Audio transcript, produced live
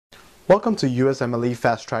Welcome to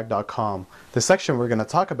USMLEFasttrack.com. The section we're going to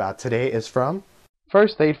talk about today is from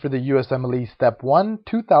First Aid for the USMLE Step 1,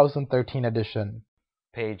 2013 edition.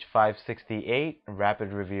 Page 568,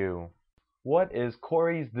 Rapid Review. What is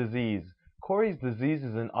Cori's disease? Cori's disease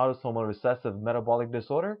is an autosomal recessive metabolic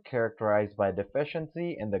disorder characterized by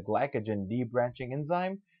deficiency in the glycogen debranching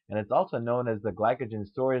enzyme, and it's also known as the glycogen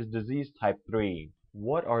storage disease type 3.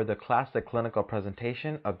 What are the classic clinical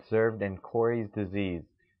presentation observed in Cori's disease?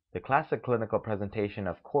 The classic clinical presentation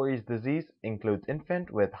of Cori's disease includes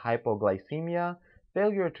infant with hypoglycemia,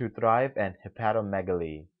 failure to thrive, and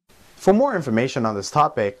hepatomegaly. For more information on this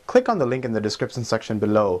topic, click on the link in the description section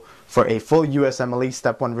below. For a full USMLE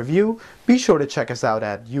Step 1 review, be sure to check us out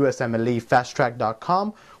at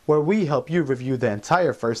USMLEFasttrack.com, where we help you review the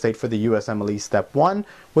entire first aid for the USMLE Step 1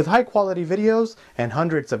 with high-quality videos and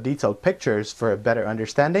hundreds of detailed pictures for a better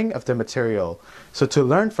understanding of the material. So to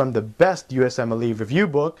learn from the best USMLE review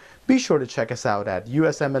book, be sure to check us out at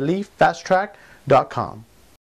USMLEFasttrack.com.